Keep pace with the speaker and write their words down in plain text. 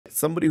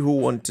somebody who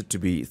wanted to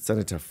be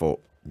senator for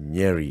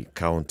Nyeri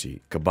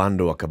County,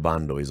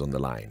 KABANDO is on the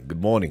line.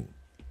 Good morning.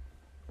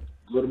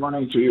 Good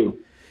morning to you.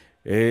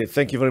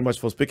 Thank you very much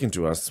for speaking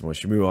to us,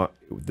 Mheshimiwa.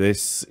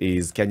 This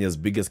is Kenya's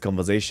biggest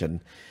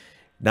conversation.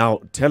 Now,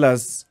 tell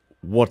us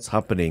what's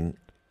happening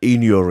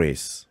in your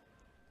race.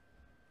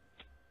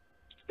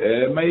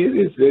 My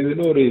race, there's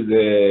no race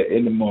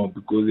anymore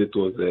because it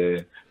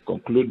was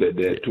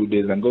concluded 2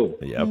 days ago.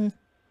 Yep.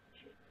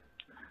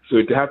 So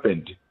it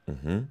happened.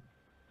 Mm-hmm.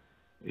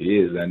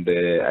 Yes, and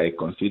I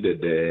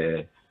considered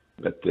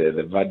that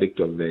the verdict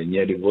of the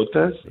Nyeri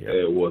voters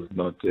was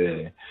not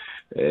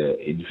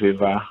in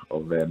favor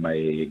of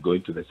my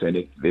going to the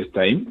Senate this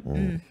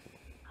time.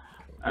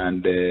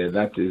 And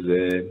that is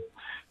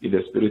in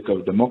the spirit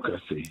of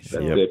democracy,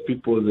 that the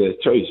people's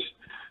choice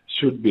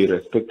should be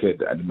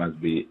respected and must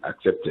be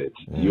accepted.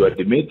 You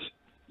admit,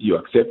 you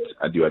accept,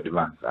 and you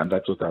advance. And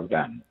that's what I've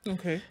done.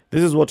 Okay.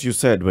 This is what you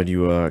said when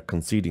you were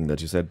conceding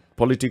that. You said,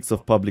 politics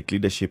of public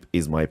leadership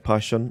is my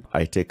passion.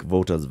 I take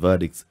voters'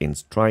 verdicts in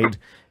stride,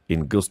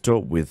 in gusto,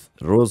 with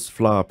rose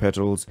flower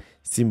petals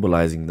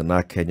symbolizing the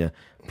NARC Kenya,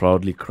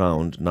 proudly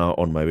crowned, now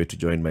on my way to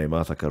join my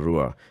Martha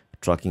Karua,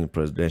 tracking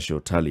presidential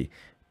tally,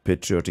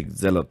 patriotic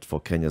zealot for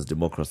Kenya's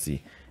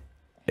democracy,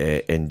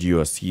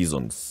 endure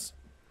seasons.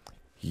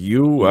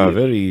 You are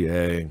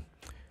very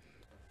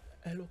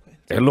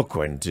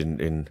eloquent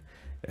in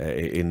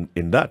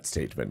that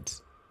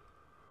statement.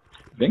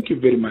 Thank you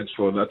very much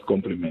for that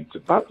compliment.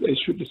 Perhaps I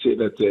should say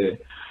that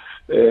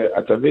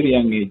at a very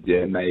young age,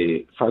 when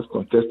I first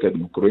contested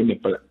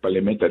Mukurweini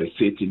parliamentary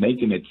seat in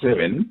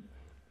 1987,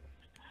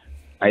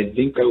 I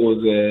think I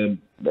was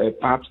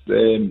perhaps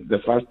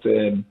the first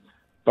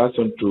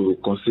person to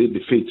concede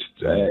defeat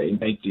in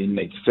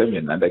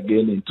 1997 and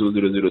again in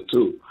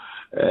 2002.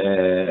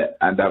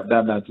 And I've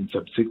done that in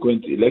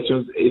subsequent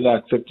elections, either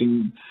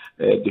accepting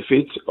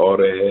defeat or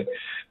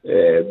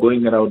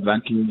going around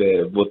thanking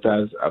the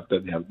voters after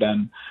they have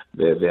done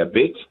their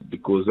bit,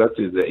 because that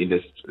is in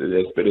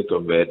the spirit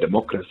of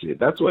democracy.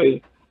 That's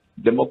why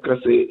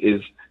democracy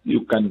is,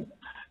 you can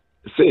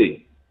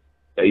say,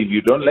 if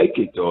you don't like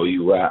it or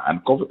you are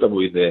uncomfortable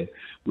with the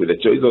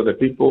choice of the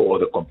people or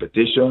the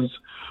competitions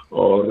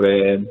or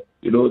the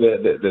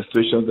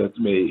situations that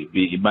may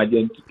be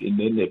imagined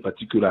in any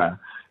particular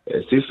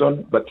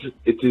season, but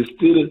it is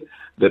still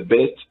the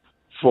best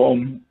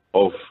form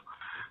of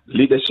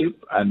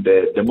leadership, and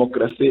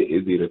democracy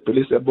is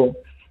irreplaceable.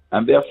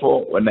 And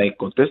therefore, when I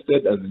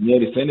contested as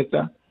Nyeri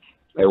senator,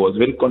 I was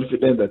very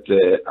confident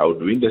that I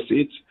would win the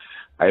seat.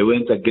 I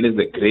went against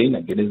the grain,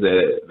 against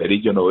the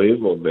regional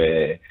wave of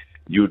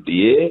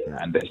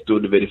UDA, and I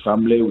stood very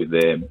firmly with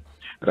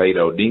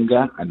Raila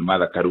Odinga and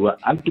Martha Karua.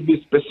 And to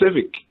be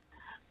specific,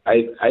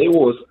 I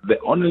was the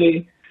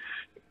only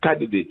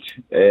candidate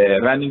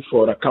running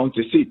for a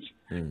county seat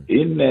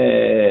in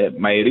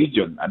my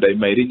region. And in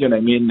my region, I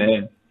mean,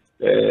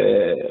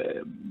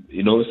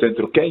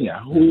 Central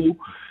Kenya, who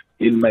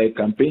in my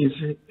campaigns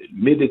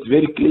made it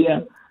very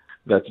clear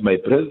that my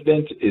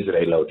president is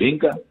Raila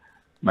Odinga,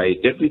 my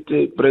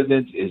deputy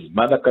president is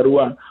Martha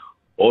Karua,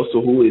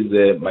 also who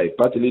is my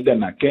party leader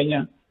in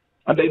Kenya.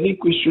 And I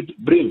think we should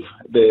brave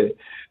the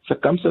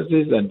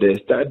circumstances and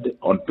stand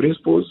on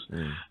principles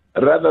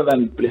rather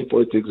than play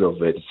politics of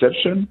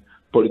deception,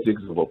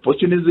 politics of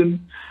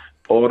opportunism,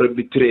 or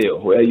betrayal,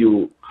 where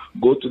you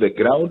go to the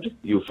ground,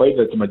 you find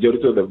that the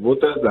majority of the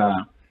voters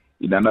are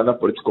in another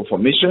political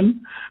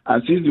formation,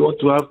 and since you want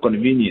to have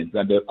convenience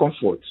and the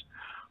comfort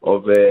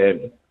of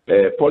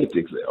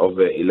politics, of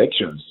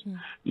elections,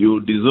 you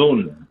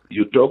disown,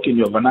 you talk in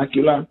your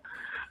vernacular,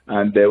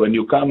 and when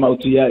you come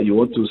out here, you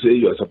want to say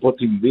you are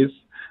supporting this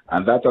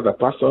and that other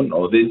person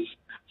or this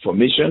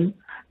formation,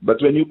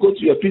 but when you go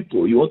to your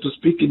people, you want to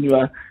speak in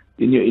your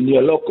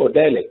local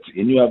dialect,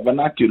 in your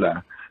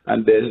vernacular,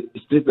 and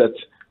state that,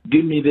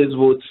 give me these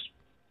votes,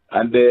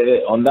 and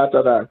on that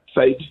other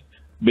side,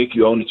 make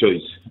your own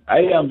choice. I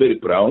am very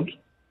proud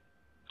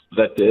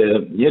that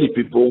Nyeri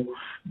people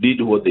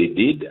did what they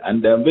did,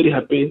 and I'm very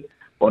happy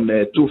on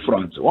two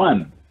fronts.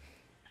 One,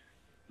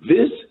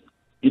 this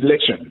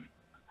election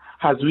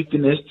has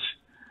witnessed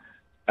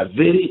a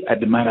very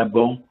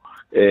admirable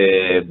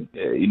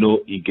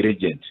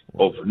ingredient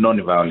of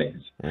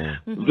non-violence.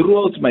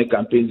 Throughout my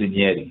campaigns in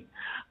Nyeri,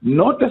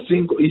 not a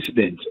single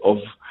incident of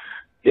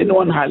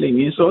anyone hurling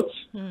insults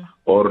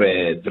or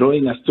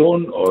throwing a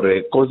stone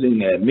or causing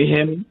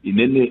mayhem in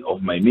any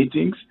of my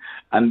meetings,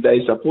 and I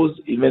suppose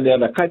even the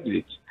other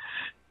candidates,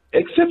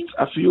 except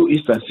a few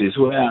instances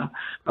where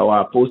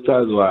our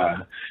posters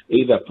were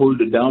either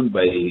pulled down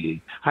by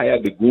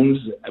hired goons,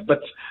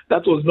 but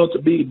that was not a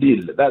big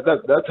deal.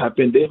 That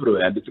happened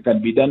everywhere, and it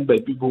can be done by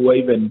people who are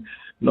even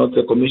not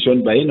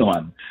commissioned by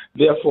anyone.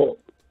 Therefore,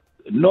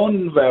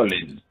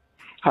 non-violence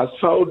has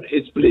found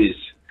its place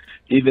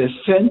in the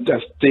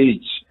center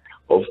stage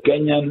of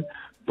Kenyan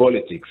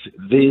politics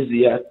this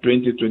year,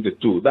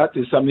 2022. That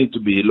is something to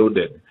be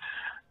lauded.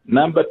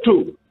 Number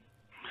two,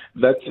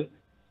 that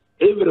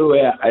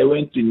everywhere I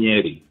went to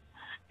Nyeri,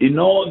 in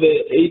all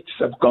the 8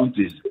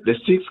 sub-counties, the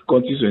 6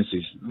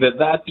 constituencies, the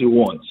 30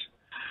 wards,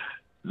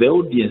 the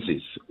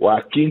audiences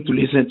were keen to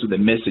listen to the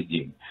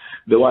messaging.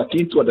 They were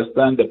keen to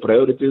understand the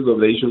priorities of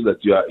the issues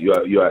that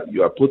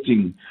you are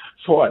putting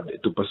forward,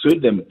 to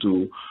persuade them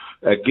to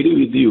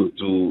agree with you,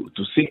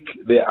 to seek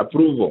their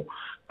approval,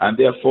 and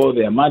therefore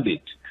their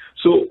mandate.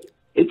 So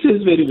it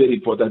is very, very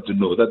important to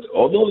know that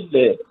although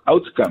the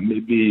outcome may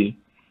be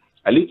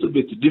a little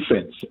bit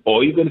different,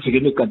 or even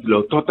significantly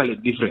or totally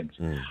different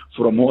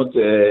from what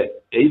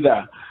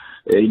either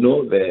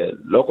the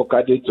local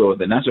cadet or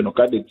the national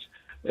cadet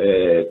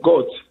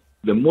got,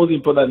 the most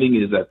important thing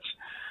is that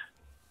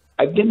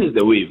against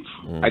the wave,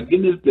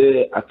 against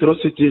the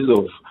atrocities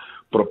of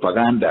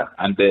propaganda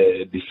and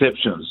the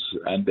deceptions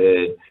and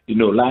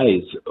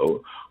lies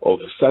of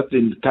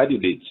certain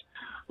candidates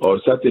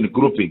or certain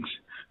groupings,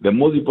 the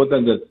most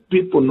important is that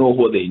people know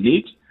what they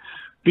need,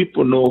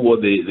 people know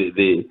what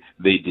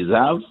they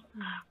deserve,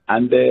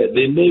 and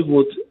they may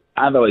vote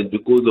otherwise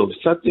because of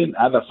certain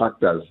other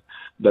factors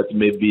that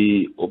may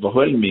be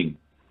overwhelming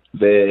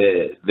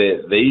the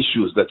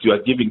issues that you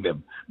are giving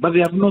them. But they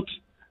have not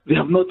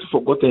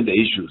forgotten the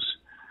issues.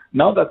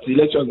 Now that the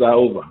elections are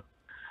over,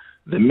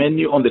 the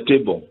menu on the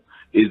table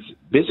is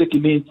basic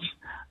needs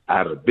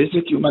are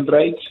basic human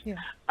rights,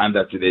 and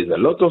that there is a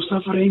lot of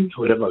suffering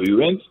wherever we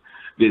went.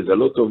 There is a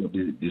lot of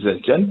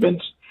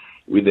disenchantment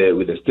with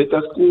the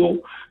status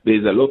quo. There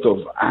is a lot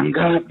of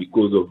anger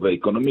because of the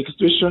economic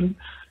situation.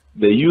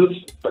 The youth,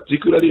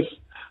 particularly,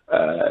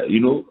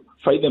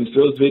 find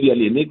themselves very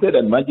alienated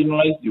and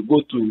marginalized. You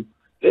go to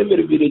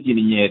every village in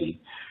Nyeri,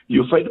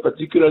 you find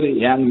particularly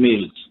young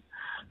males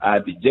are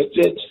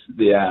dejected.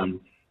 They are,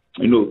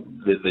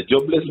 the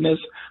joblessness.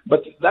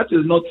 But that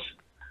is not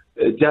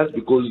just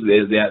because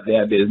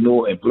there's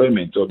no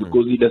employment or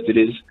because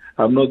industries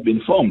have not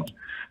been formed.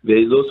 There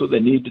is also the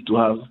need to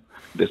have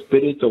the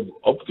spirit of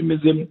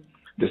optimism,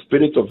 the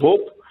spirit of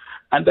hope,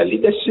 and a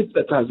leadership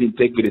that has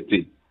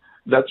integrity,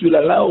 that will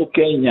allow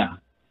Kenya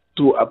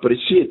to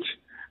appreciate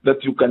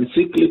that you can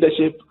seek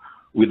leadership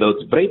without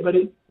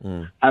bribery,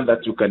 and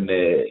that you can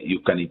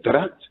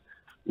interact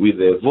with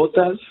the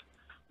voters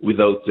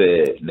without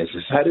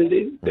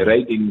necessarily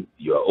deriding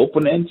your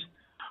opponent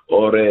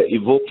or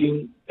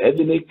evoking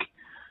ethnic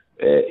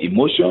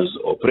emotions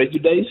or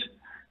prejudice.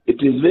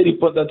 It is very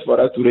important for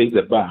us to raise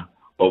the bar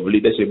of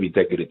leadership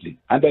integrity.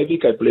 And I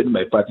think I played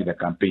my part in the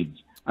campaign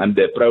and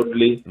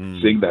proudly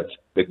saying that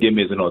the game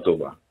is not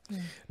over.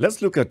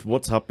 Let's look at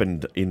what's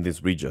happened in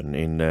this region,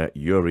 in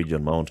your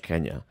region, Mount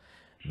Kenya.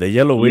 The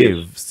yellow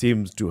wave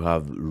seems to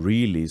have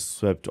really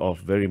swept off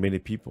very many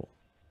people.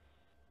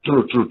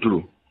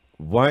 True.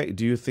 Why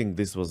do you think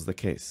this was the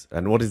case?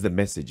 And what is the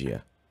message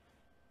here?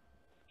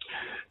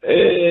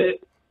 Let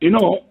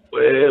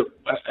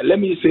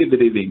me say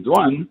three things.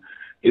 One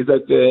is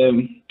that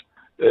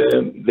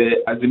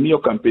the Azimio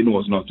campaign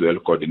was not well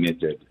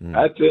coordinated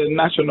at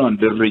national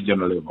and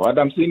regional level. And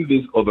I'm saying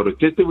this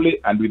authoritatively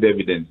and with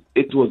evidence.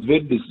 It was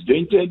very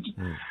disjointed.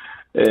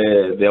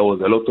 There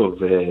was a lot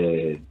of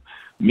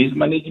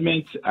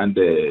mismanagement and,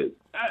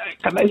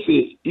 can I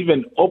say,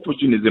 even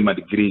opportunism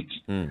and greed.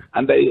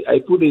 And I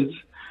put this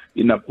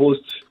in a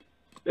post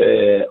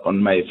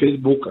on my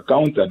Facebook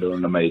account and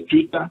on my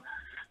Twitter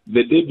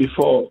the day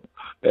before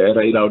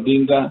Raila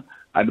Odinga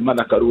and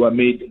Martha Karua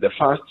made the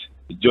first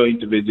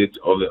joint visit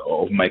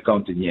of my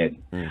county, Nyeri.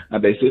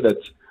 And I say that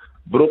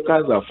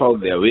brokers have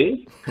found their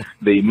way.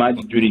 They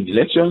emerged during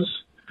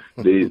elections.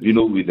 They,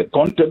 with the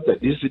contempt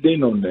that is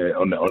sitting on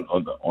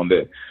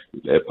the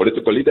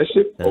political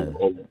leadership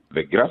of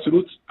the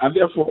grassroots, and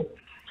therefore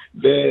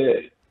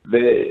the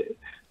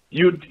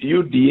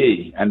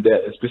UDA and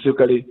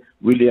specifically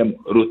William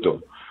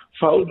Ruto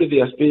found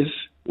their space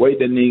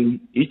widening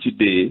each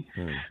day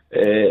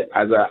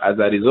as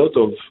a result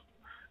of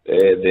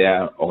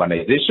their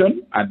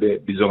organization and the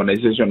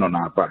disorganization on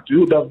our part. We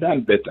would have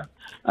done better.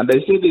 And I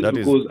say this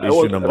because I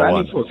was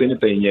running for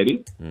Senator in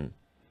Nyeri.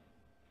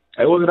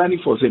 I was running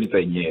for Senator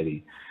in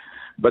Nyeri.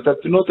 But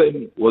at no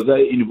time was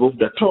I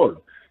involved at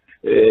all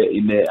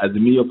in the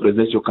Azimio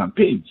presidential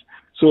campaigns.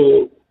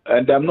 So,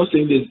 and I'm not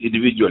saying this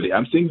individually.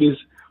 I'm saying this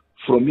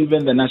from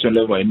even the national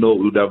level. I know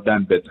we would have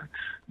done better.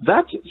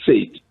 That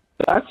said,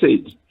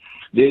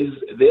 there's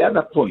the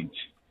other point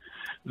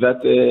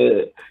that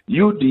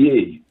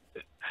UDA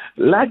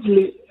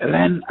largely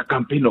ran a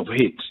campaign of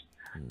hate,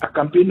 a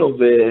campaign of,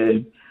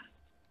 there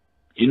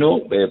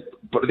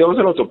was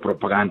a lot of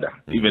propaganda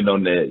even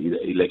on the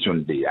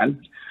election day.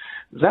 And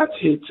that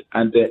hate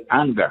and the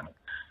anger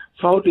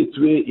found its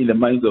way in the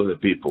minds of the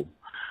people.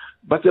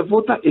 But the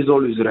voter is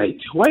always right.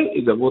 Why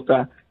is the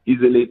voter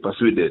easily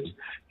persuaded?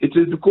 It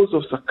is because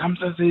of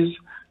circumstances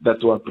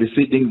that were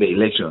preceding the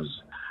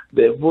elections.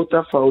 The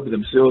voter found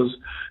themselves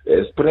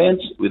spread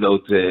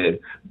without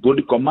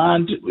good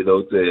command,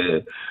 without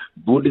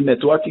good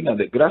networking at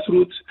the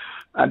grassroots.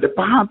 And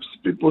perhaps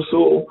people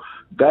saw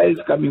guys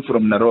coming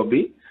from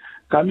Nairobi,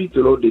 coming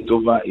to load it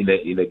over in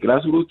the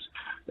grassroots,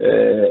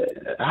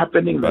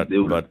 happening that they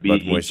would be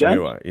in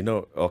charge.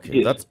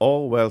 Yes. That's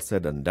all well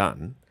said and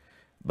done,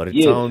 but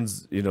it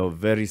sounds,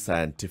 very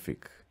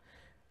scientific.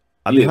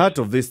 At the heart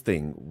of this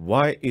thing,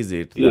 why is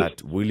it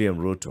that William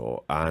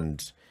Ruto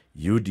and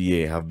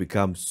UDA have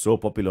become so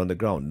popular on the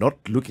ground?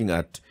 Not looking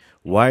at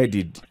why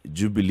did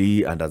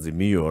Jubilee and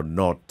Azimio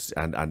not,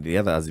 and the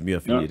other Azimio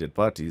affiliated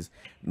parties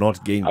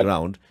not gain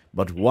ground,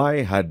 but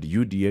why had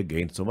UDA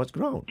gained so much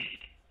ground?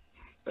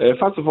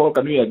 First of all,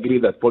 can we agree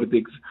that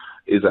politics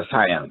is a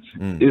science?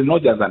 It's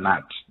not just an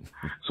art.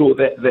 So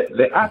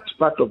the art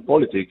part of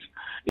politics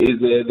is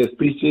the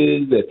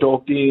speeches, the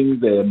talking,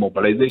 the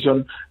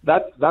mobilization.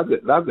 That's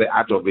the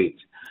art of it.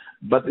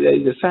 But there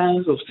is a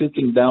science of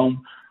sitting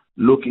down,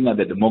 looking at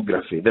the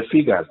demography, the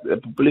figures, the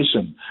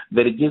population,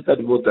 the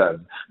registered voters,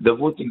 the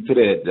voting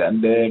thread,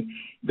 and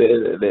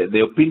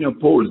the opinion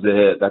polls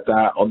that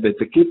are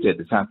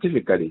authenticated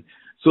scientifically,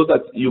 so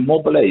that you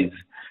mobilize,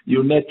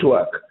 you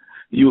network,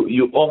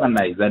 you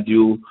organize, and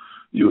you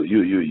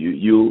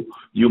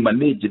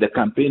manage the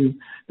campaign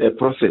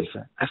process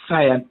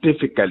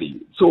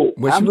scientifically. So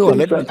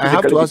I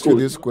have to ask you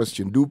this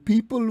question: do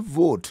people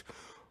vote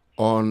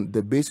on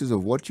the basis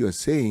of what you are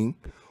saying,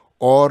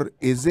 or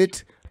is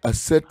it a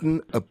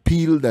certain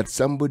appeal that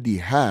somebody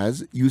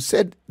has? You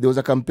said there was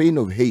a campaign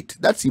of hate.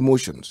 That's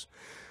emotions.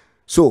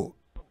 So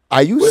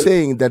are you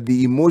saying that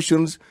the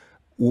emotions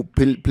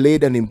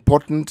played an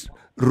important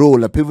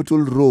role, a pivotal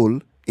role,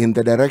 in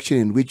the direction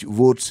in which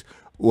votes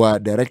were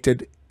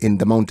directed in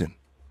the mountain?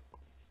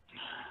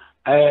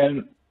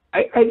 I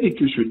think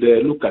you should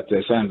look at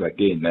the science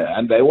again,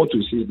 and I want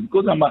to see,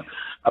 because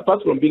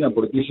apart from being a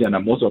politician,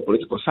 I'm also a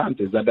political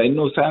scientist, and I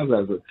know science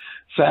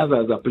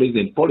has a place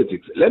in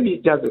politics. Let me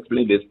just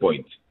explain this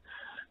point,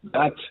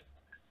 that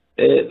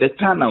the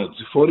turnout,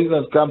 for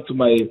instance, come to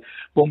my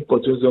home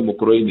constituency of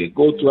Mukroini,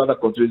 go to other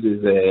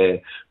constituencies,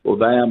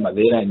 Odaya,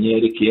 Madeira,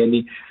 Nyeri,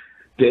 Kieni,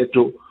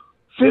 Teto,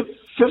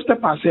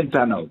 50%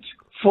 turnout,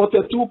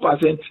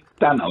 42%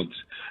 turnout,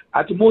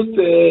 at most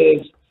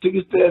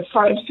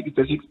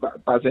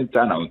 65-66%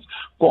 turnout,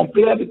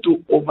 compared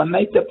to over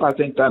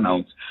 90%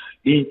 turnout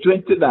in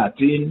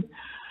 2013,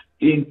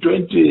 in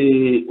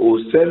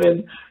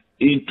 2007,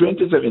 in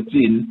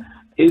 2017,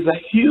 is a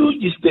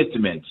huge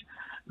statement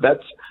that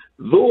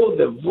though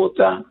the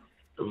voter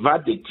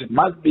verdict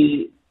must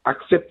be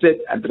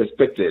accepted and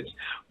respected,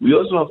 we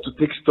also have to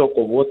take stock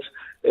of what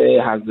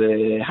has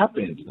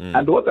happened.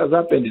 And what has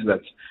happened is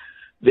that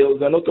there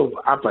was a lot of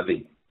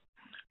apathy,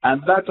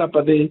 and that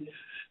apathy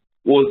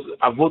was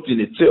a vote in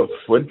itself.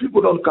 When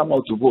people don't come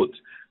out to vote,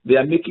 they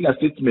are making a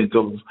statement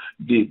of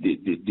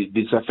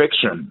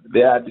disaffection.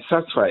 They are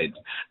dissatisfied,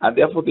 and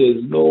therefore there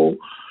is no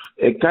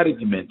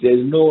encouragement, there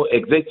is no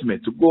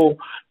excitement to go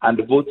and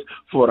vote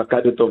for a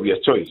candidate of your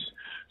choice.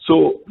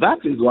 So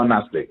that is one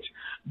aspect.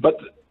 But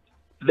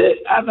the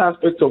other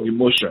aspect of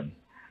emotion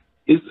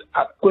is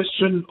a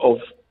question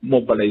of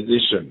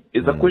mobilization.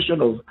 It's a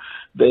question of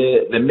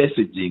the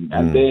messaging,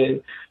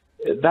 and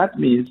that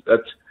means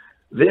that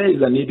there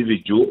is an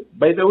individual.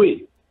 By the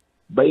way,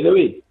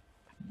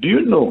 do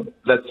you know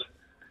that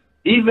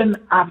even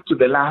up to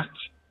the last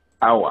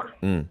hour,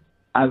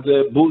 as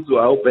the booths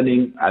were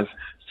opening at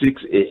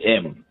 6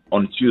 a.m.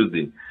 on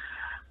Tuesday,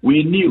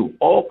 we knew,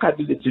 all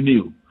candidates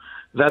knew,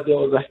 that there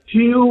was a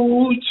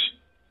huge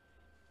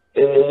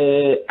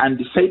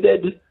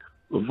undecided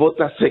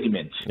voter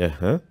segment.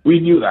 We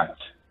knew that.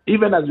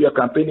 Even as we are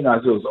campaigning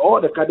ourselves, all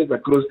the candidates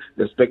across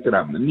the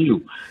spectrum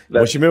knew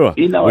that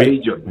in our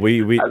region.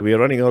 We are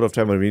running out of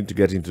time and we need to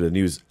get into the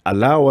news.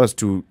 Allow us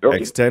to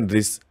extend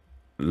this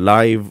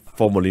live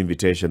formal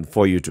invitation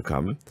for you to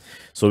come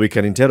so we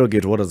can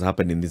interrogate what has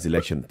happened in this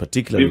election,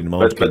 particularly in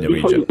Mount Kenya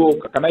region. Before you go,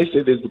 can I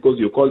say this because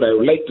you called? I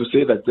would like to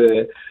say that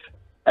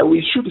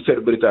we should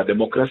celebrate our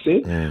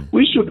democracy.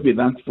 We should be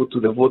thankful to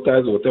the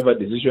voters, whatever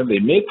decision they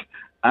make,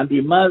 and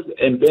we must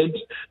embed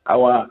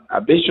our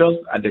ambitions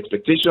and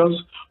expectations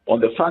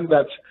on the fact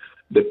that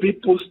the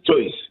people's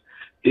choice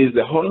is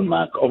the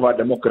hallmark of our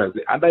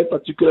democracy. And I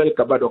particularly,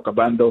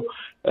 KABANDO,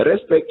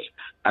 respect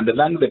and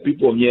thank the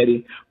people of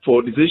Nyeri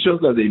for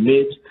decisions that they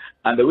made,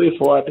 and the way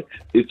forward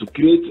is to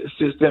create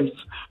systems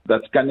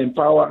that can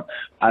empower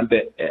and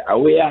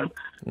aware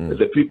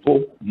the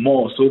people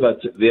more so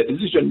that their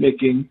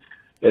decision-making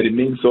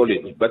remains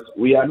solid. But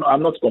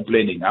I'm not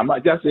complaining. I'm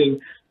just saying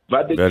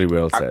very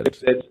well said.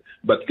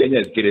 But Kenya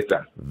is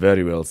greater.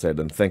 Very well said,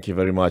 and thank you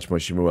very much,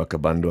 Mheshimiwa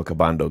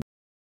KABANDO.